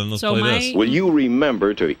 Oh, well, then let's play this. Will you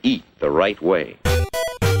remember to eat the right way?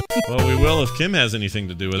 Well, we will if Kim has anything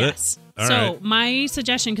to do with yes. it. All so right. My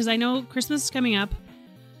suggestion, because I know Christmas is coming up,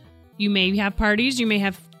 you may have parties. You may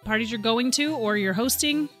have parties you're going to or you're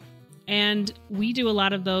hosting. And we do a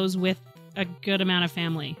lot of those with a good amount of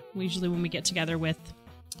family. Usually when we get together with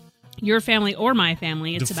your family or my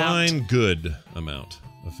family, it's Define good amount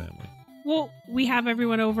of family. Well, we have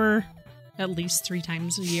everyone over at least 3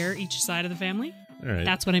 times a year, each side of the family. All right.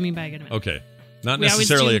 That's what I mean by a good amount. Okay. Not We always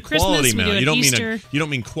necessarily do a quality Christmas, we amount. do You don't Easter. you don't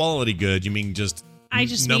mean quality good. You mean just I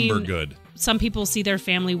just number mean good. Some people see their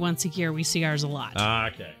family once a year. We see ours a lot.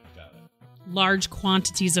 Okay. Got it. Large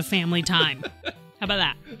quantities of family time. How about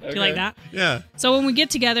that? Do you like that? Yeah. So when we get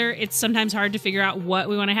together, it's sometimes hard to figure out what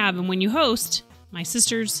we want to have. And when you host, my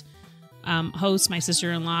sisters host, my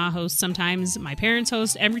sister-in-law hosts sometimes, my parents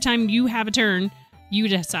host. Every time you have a turn, you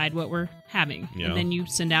decide what we're having. Yeah. And then you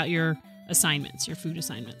send out your assignments, your food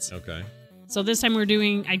assignments. Okay. So this time we're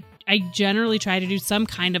doing, I generally try to do some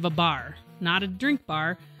kind of a bar. Not a drink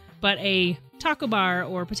bar, but a taco bar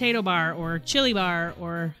or potato bar or chili bar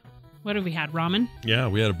or what have we had? Ramen? Yeah,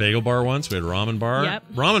 we had a bagel bar once. We had a ramen bar. Yep.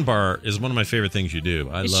 Ramen bar is one of my favorite things you do.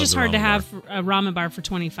 It's love just the hard to ramen have bar. a ramen bar for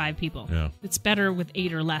 25 people. Yeah. It's better with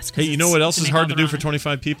 8 or less. Hey, you know what else is make hard all to the do for ramen.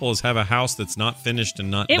 25 people is have a house that's not finished and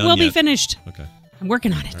not It done will be yet. finished. Okay. I'm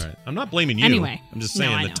working on it. All right. I'm not blaming you. Anyway. I'm just No,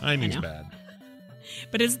 saying I the know. timing's I know. bad.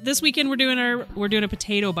 But this weekend we're doing a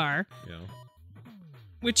potato bar, Yeah.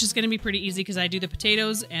 which is going to be pretty easy because I do the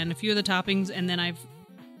potatoes and a few of the toppings, and then I've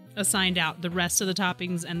assigned out the rest of the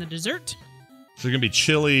toppings and the dessert. So there's gonna be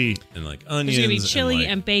chili and like onions. There's going to be chili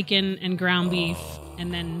and and bacon and ground beef,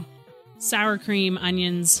 and then sour cream,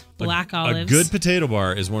 onions, black olives. A good potato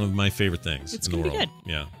bar is one of my favorite things It's in the gonna world. be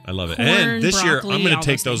good. Yeah, I love it. Corn, and this year broccoli, I'm going all to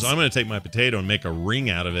take those those. things. I'm going to take my potato and make a ring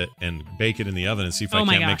out of it and bake it in the oven and see if I Oh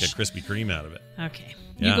my can't make gosh. a Krispy Kreme out of it. Okay.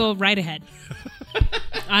 Yeah. You go right ahead.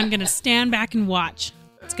 I'm going to stand back and watch.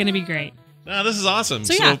 It's going to be great. No, this is awesome.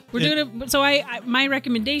 So yeah, we're doing it. So my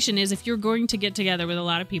recommendation is if you're going to get together with a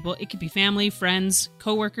lot of people, it could be family, friends,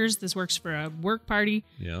 coworkers. This works for a work party.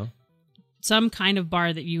 Yeah. some kind of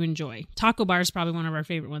bar that you enjoy. Taco bar is probably one of our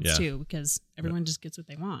favorite ones, Yeah. too, because everyone just gets what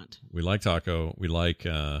they want. We like taco. We like...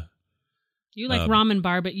 You like ramen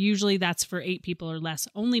bar, but usually that's for 8 people or less,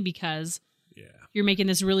 only because you're making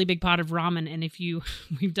this really big pot of ramen. And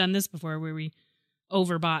we've done this before where we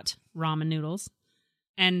overbought ramen noodles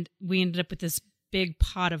and we ended up with this big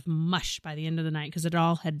pot of mush by the end of the night because it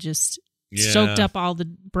all had just soaked up all the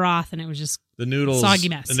broth and it was just the noodles, soggy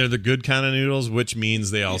mess. And they're the good kind of noodles, which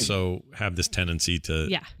means they also have this tendency to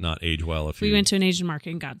not age well. We went to an Asian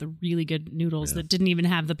market and got the really good noodles that didn't even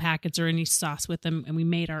have the packets or any sauce with them, and we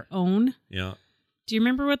made our own. Yeah. Do you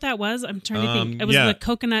remember what that was? I'm trying to think. It was the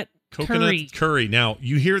coconut curry. Now,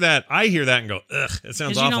 you hear that. I hear that and go, ugh, it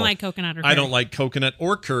sounds awful. You don't like coconut or curry. I don't like coconut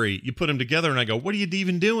or curry. You put them together and I go, what are you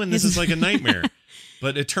even doing? This is like a nightmare.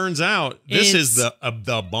 But it turns out this is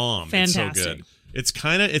the bomb. Fantastic. It's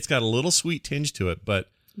so good. It's got a little sweet tinge to it, but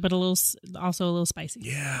also a little spicy.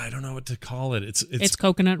 Yeah, I don't know what to call it. It's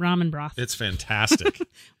coconut ramen broth. It's fantastic.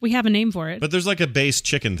 We have a name for it. But there's like a base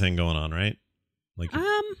chicken thing going on, right? Like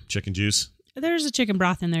chicken juice. There's a chicken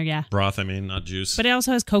broth in there, yeah. Broth, I mean, not juice. But it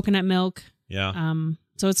also has coconut milk. Yeah.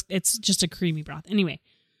 So it's just a creamy broth. Anyway,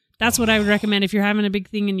 that's what I would recommend if you're having a big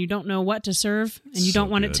thing and you don't know what to serve and you don't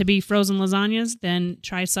want it to be frozen lasagnas, then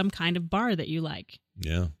try some kind of bar that you like.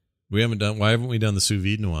 Yeah. Why haven't we done the sous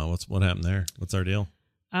vide in a while? What happened there? What's our deal?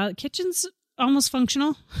 Kitchen's almost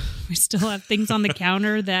functional. We still have things on the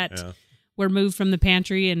counter that were moved from the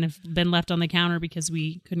pantry and have been left on the counter because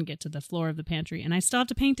we couldn't get to the floor of the pantry. And I still have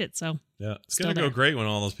to paint it, so yeah, it's going to go great when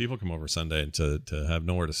all those people come over Sunday to have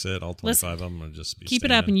nowhere to sit. All 25 of them will just be keep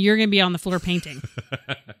it up and you're going to be on the floor painting.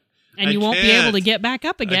 And you won't be able to get back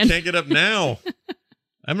up again. I can't get up now.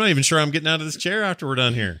 I'm not even sure I'm getting out of this chair after we're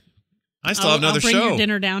done here. I still have another show. I'll bring your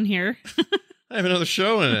dinner down here. I have another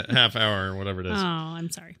show in a half hour or whatever it is. Oh, I'm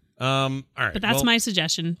sorry. All right. But that's my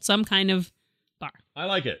suggestion. Some kind of bar. I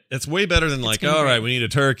like it. It's way better than like, all right, we need a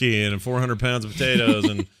turkey and 400 pounds of potatoes.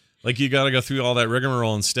 And like you got to go through all that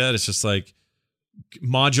rigmarole instead. It's just like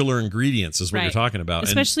modular ingredients is what you're talking about.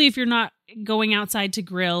 Especially if you're not going outside to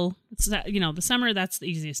grill. It's the summer, that's the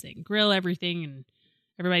easiest thing. Grill everything and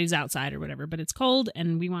everybody's outside or whatever. But it's cold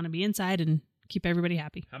and we want to be inside and keep everybody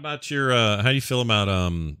happy. How about your? How do you feel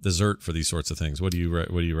about dessert for these sorts of things? What do you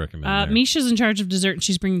recommend? there? Misha's in charge of dessert, and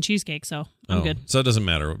she's bringing cheesecake, so I'm good. So it doesn't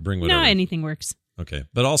matter. Bring whatever. No, anything works. Okay,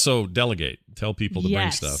 but also delegate. Tell people to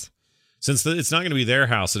bring stuff. Since it's not going to be their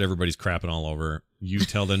house that everybody's crapping all over, you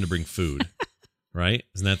tell them to bring food. Right?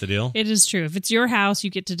 Isn't that the deal? It is true. If it's your house, you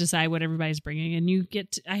get to decide what everybody's bringing, and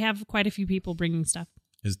I have quite a few people bringing stuff.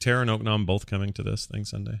 Is Tara and Oknam both coming to this thing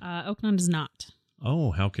Sunday? Oknam does not.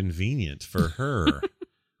 Oh, how convenient for her.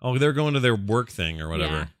 Oh, they're going to their work thing or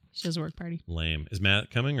whatever. Yeah, she has a work party. Lame. Is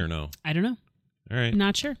Matt coming or no? I don't know. All right. I'm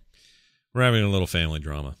not sure. We're having a little family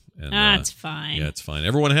drama. And, it's fine. Yeah, it's fine.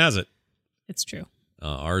 Everyone has it. It's true.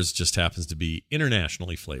 Ours just happens to be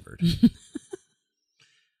internationally flavored.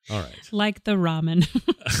 All right. Like the ramen.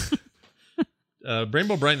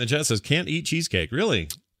 Rainbow Bright in the chat says, can't eat cheesecake. Really?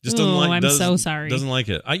 Just doesn't like. I'm so sorry. Doesn't like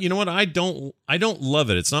it. You know what? I don't love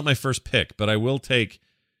it. It's not my first pick, but I will take.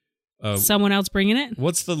 Someone else bringing it?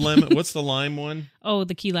 What's the lemon? What's the lime one? Oh,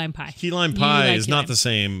 the key lime pie. Key lime pie is not the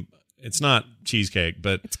same. It's not cheesecake,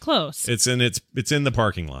 but it's close. It's in the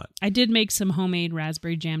parking lot. I did make some homemade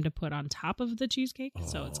raspberry jam to put on top of the cheesecake,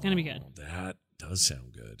 so it's gonna be good. That does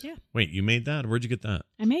sound good. Yeah. Wait, you made that? Where'd you get that?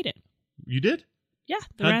 I made it. You did? Yeah,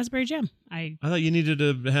 the raspberry jam. I thought you needed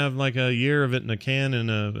to have like a year of it in a can in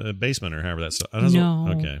a basement or however that stuff. No.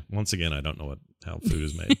 Okay. Once again, I don't know how food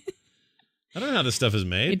is made. I don't know how this stuff is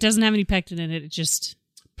made. It doesn't have any pectin in it. It just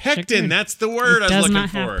pectin. That's the word I was looking for. It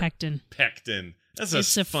does not have pectin. Pectin. That's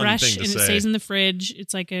it's a fun fresh thing to and say. It stays in the fridge.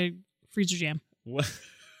 It's like a freezer jam.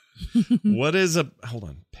 What is hold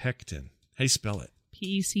on, pectin? How do you spell it?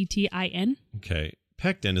 Pectin. Okay.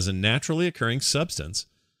 Pectin is a naturally occurring substance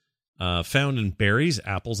found in berries,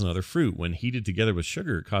 apples, and other fruit. When heated together with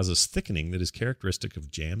sugar, it causes thickening that is characteristic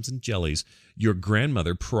of jams and jellies. Your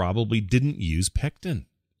grandmother probably didn't use pectin.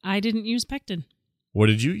 I didn't use pectin. What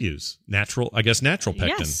did you use? Natural pectin.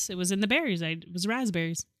 Yes, it was in the berries. It was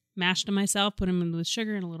raspberries. Mashed them myself, put them in with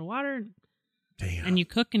sugar and a little water. Damn. And you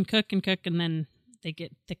cook and cook and cook, and then they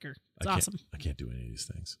get thicker. It's awesome. I can't do any of these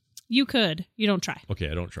things. You could. You don't try. Okay,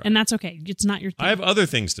 I don't try. And that's okay. It's not your thing. I have other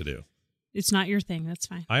things to do. It's not your thing. That's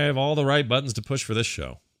fine. I have all the right buttons to push for this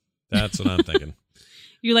show. That's what I'm thinking.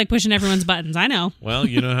 You like pushing everyone's buttons. I know. Well,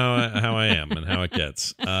 you know how I am and how it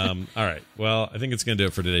gets. All right. Well, I think it's going to do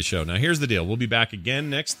it for today's show. Now, here's the deal. We'll be back again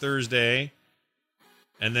next Thursday.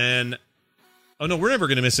 And then, oh, no, we're never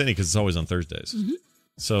going to miss any because it's always on Thursdays. Mm-hmm.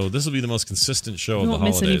 So this will be the most consistent show of You the won't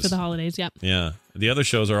holidays. miss any for the holidays. Yep. Yeah. The other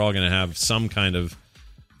shows are all going to have some kind of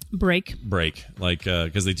Break. like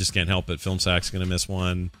because they just can't help it. Film Sack's going to miss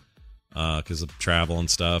one because of travel and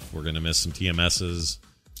stuff. We're going to miss some TMSs.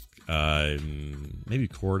 Maybe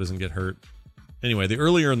Core doesn't get hurt. Anyway, the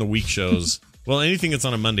earlier in the week shows, well, anything that's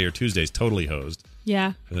on a Monday or Tuesday is totally hosed.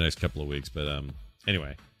 Yeah. For the next couple of weeks. But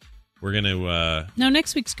anyway, we're going to... No,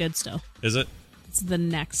 next week's good still. Is it? It's the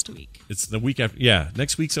next week. It's the week after. Yeah,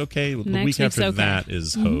 next week's okay. The Next week week's after okay. that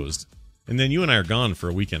is hosed. And then you and I are gone for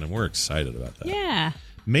a weekend, and we're excited about that. Yeah.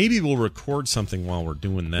 Maybe we'll record something while we're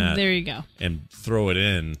doing that. There you go. And throw it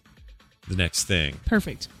in the next thing.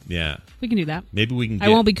 Perfect. Yeah. We can do that. Maybe we can I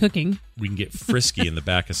won't be cooking. We can get frisky in the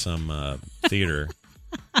back of some theater.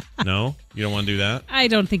 No? You don't want to do that? I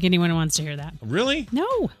don't think anyone wants to hear that. Really?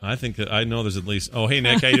 No. I think that I know there's at least... Oh, hey,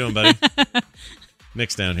 Nick. How you doing, buddy?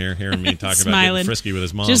 Nick's down here hearing me talking about getting frisky with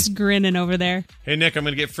his mom. Just grinning over there. Hey, Nick, I'm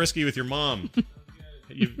going to get frisky with your mom.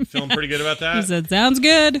 You feeling pretty good about that? He said, sounds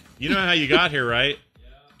good. You know how you got here, right?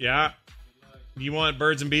 Yeah. You want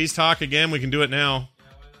birds and bees talk again? We can do it now.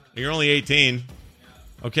 You're only 18.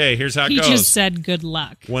 Okay, here's how it goes. He just said good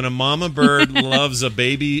luck. When a mama bird loves a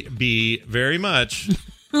baby bee very much...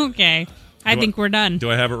 Okay. I think we're done. Do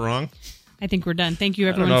I have it wrong? I think we're done. Thank you,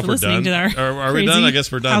 I don't everyone, know for if we're listening done. to our Are we done? I guess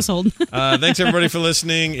we're done. household. Thanks, everybody, for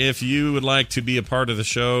listening. If you would like to be a part of the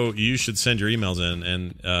show, you should send your emails in,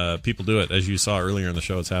 and people do it. As you saw earlier in the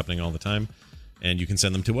show, it's happening all the time, and you can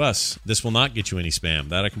send them to us. This will not get you any spam.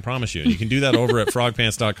 That I can promise you. And you can do that over at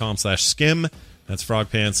frogpants.com/skim. That's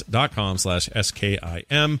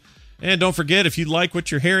frogpants.com/SKIM. And don't forget, if you like what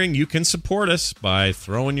you're hearing, you can support us by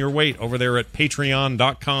throwing your weight over there at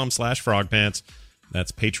patreon.com/frogpants.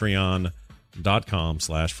 That's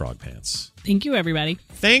patreon.com/frogpants. Thank you, everybody.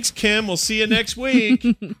 Thanks, Kim. We'll see you next week.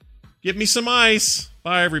 Give me some ice.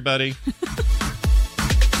 Bye, everybody.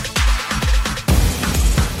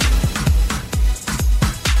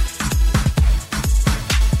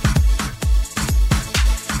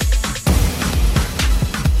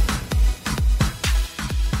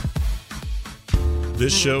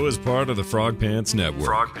 This show is part of the Frog Pants Network.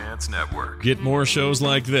 Frog Pants Network. Get more shows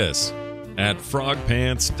like this at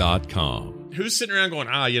frogpants.com. Who's sitting around going,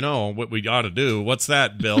 you know what we ought to do? What's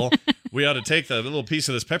that, Bill? We ought to take the little piece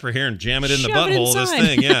of this pepper here and jam it in the Shove it butthole of this inside.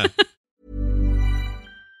 thing. Yeah.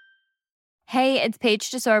 Hey, it's Paige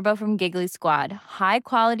DeSorbo from Giggly Squad. High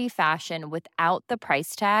quality fashion without the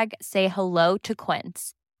price tag. Say hello to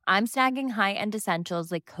Quince. I'm snagging high-end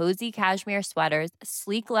essentials like cozy cashmere sweaters,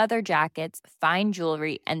 sleek leather jackets, fine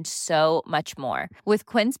jewelry, and so much more. With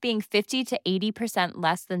Quince being 50 to 80%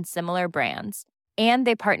 less than similar brands. And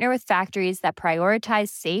they partner with factories that prioritize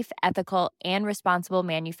safe, ethical, and responsible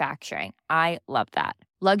manufacturing. I love that.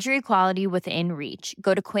 Luxury quality within reach.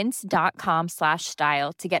 Go to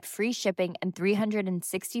quince.com/style to get free shipping and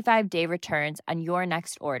 365-day returns on your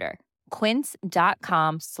next order.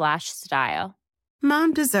 Quince.com/style.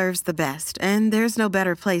 Mom deserves the best, and there's no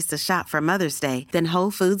better place to shop for Mother's Day than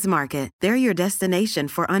Whole Foods Market. They're your destination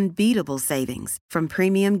for unbeatable savings, from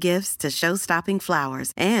premium gifts to show-stopping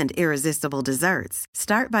flowers and irresistible desserts.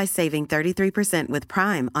 Start by saving 33% with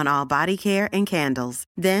Prime on all body care and candles.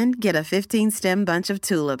 Then get a 15-stem bunch of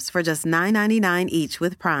tulips for just $9.99 each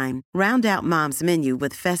with Prime. Round out Mom's menu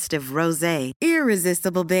with festive rosé,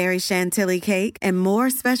 irresistible berry chantilly cake, and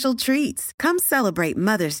more special treats. Come celebrate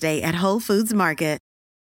Mother's Day at Whole Foods Market.